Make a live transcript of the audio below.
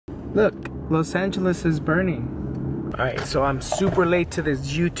Look, Los Angeles is burning. Alright, so I'm super late to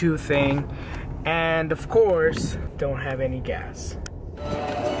this YouTube thing, and of course, don't have any gas.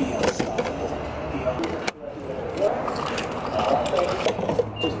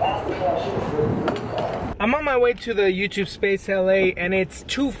 I'm on my way to the YouTube Space LA and it's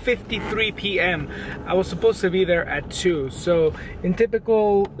 2:53 p.m. I was supposed to be there at 2, so in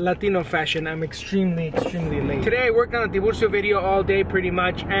typical Latino fashion, I'm extremely late. Today I worked on a Tiburcio video all day pretty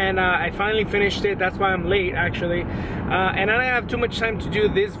much, and I finally finished it. That's why I'm late actually. And I don't have too much time to do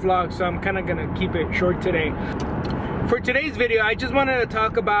this vlog, so I'm kind of gonna keep it short today. For today's video, I just wanted to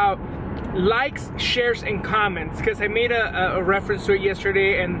talk about likes, shares, and comments, because I made a reference to it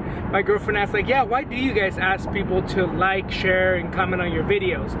yesterday, and my girlfriend asked, like, yeah, why do you guys ask people to like, share, and comment on your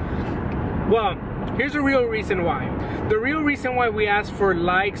videos? Well, here's the real reason why. The real reason why we ask for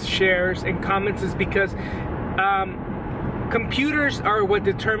likes, shares, and comments is because computers are what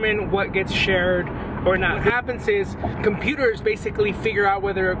determine what gets shared or not. What happens is computers basically figure out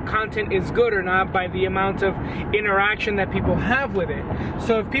whether content is good or not by the amount of interaction that people have with it.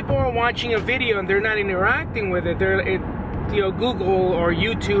 So if people are watching a video and they're not interacting with it, you know, Google or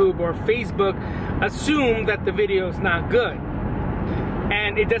YouTube or Facebook assume that the video is not good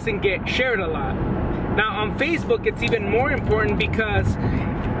and it doesn't get shared a lot. Now on Facebook, it's even more important because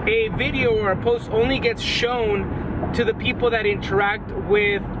a video or a post only gets shown to the people that interact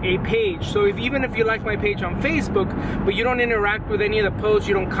with a page. So even if you like my page on Facebook, but you don't interact with any of the posts,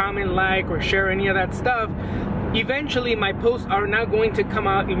 you don't comment, like, or share any of that stuff, eventually my posts are not going to come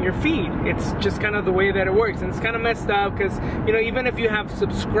out in your feed. It's just kind of the way that it works, and it's kind of messed up because, you know, even if you have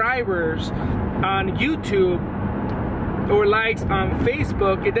subscribers on YouTube or likes on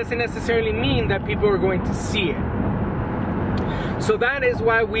Facebook, it doesn't necessarily mean that people are going to see it. So that is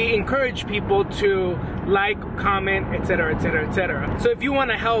why we encourage people to like, comment, etc, etc, etc. So if you want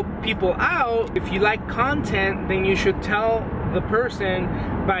to help people out, if you like content, then you should tell the person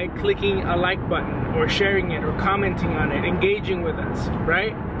by clicking a like button or sharing it or commenting on it, engaging with us,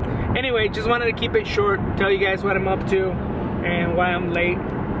 right? Anyway, just wanted to keep it short, tell you guys what I'm up to and why I'm late,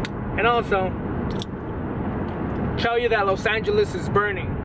 and also tell you that Los Angeles is burning.